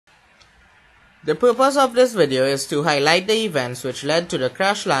The purpose of this video is to highlight the events which led to the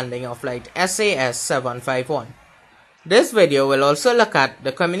crash landing of Flight SAS 751. This video will also look at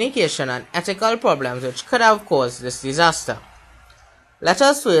the communication and ethical problems which could have caused this disaster. Let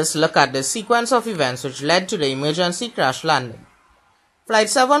us first look at the sequence of events which led to the emergency crash landing. Flight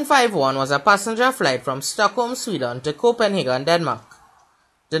 751 was a passenger flight from Stockholm, Sweden to Copenhagen, Denmark.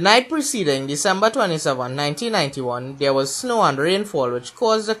 The night preceding December 27, 1991, there was snow and rainfall which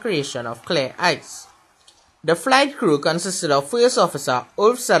caused the creation of clear ice. The flight crew consisted of First Officer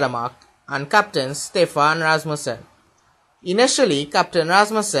Ulf Sedermark and Captain Stefan Rasmussen. Initially, Captain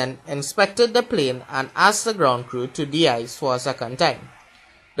Rasmussen inspected the plane and asked the ground crew to de-ice for a second time.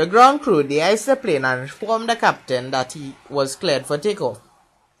 The ground crew de-iced the plane and informed the captain that he was cleared for takeoff.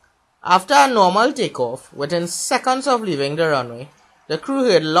 After a normal takeoff, within seconds of leaving the runway, the crew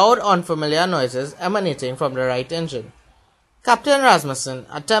heard loud unfamiliar noises emanating from the right engine. Captain Rasmussen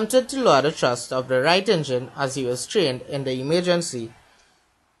attempted to lower the thrust of the right engine as he was trained in the emergency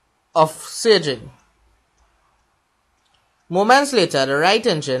of surging. Moments later, the right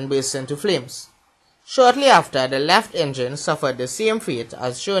engine burst into flames. Shortly after, the left engine suffered the same fate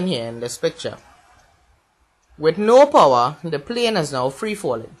as shown here in this picture. With no power, the plane is now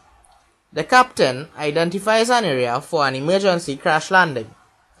free-falling. The captain identifies an area for an emergency crash landing.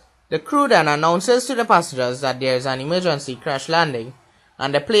 The crew then announces to the passengers that there is an emergency crash landing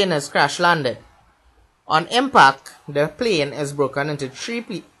and the plane is crash landed. On impact, the plane is broken into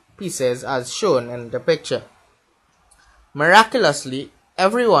three pieces as shown in the picture. Miraculously,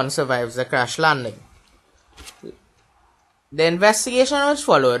 everyone survives the crash landing. The investigation which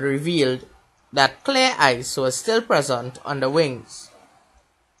followed revealed that clear ice was still present on the wings.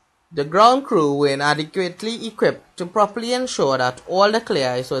 The ground crew were inadequately equipped to properly ensure that all the clear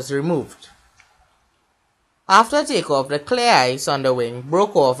ice was removed. After takeoff, the clear ice on the wing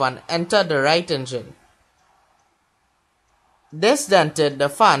broke off and entered the right engine. This dented the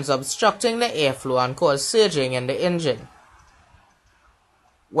fans, obstructing the airflow and caused surging in the engine.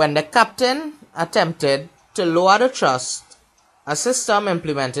 When the captain attempted to lower the thrust, a system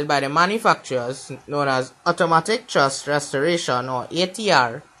implemented by the manufacturers known as Automatic Thrust Restoration or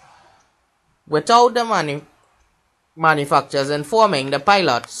ATR, without the manufacturers informing the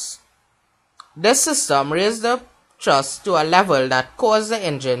pilots. This system raised the thrust to a level that caused the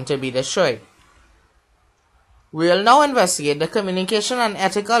engine to be destroyed. We will now investigate the communication and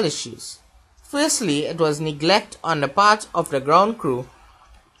ethical issues. Firstly, it was neglect on the part of the ground crew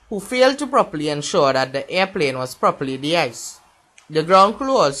who failed to properly ensure that the airplane was properly de-iced. The ground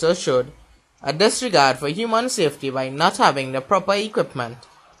crew also showed a disregard for human safety by not having the proper equipment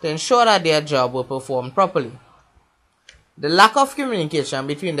to ensure that their job were performed properly. The lack of communication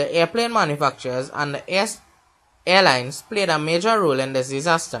between the airplane manufacturers and the airlines played a major role in this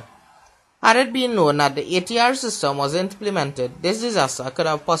disaster. Had it been known that the ATR system was implemented, this disaster could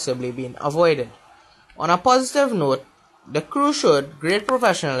have possibly been avoided. On a positive note, the crew showed great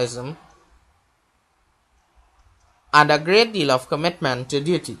professionalism and a great deal of commitment to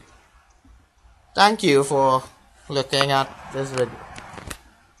duty. Thank you for looking at this video.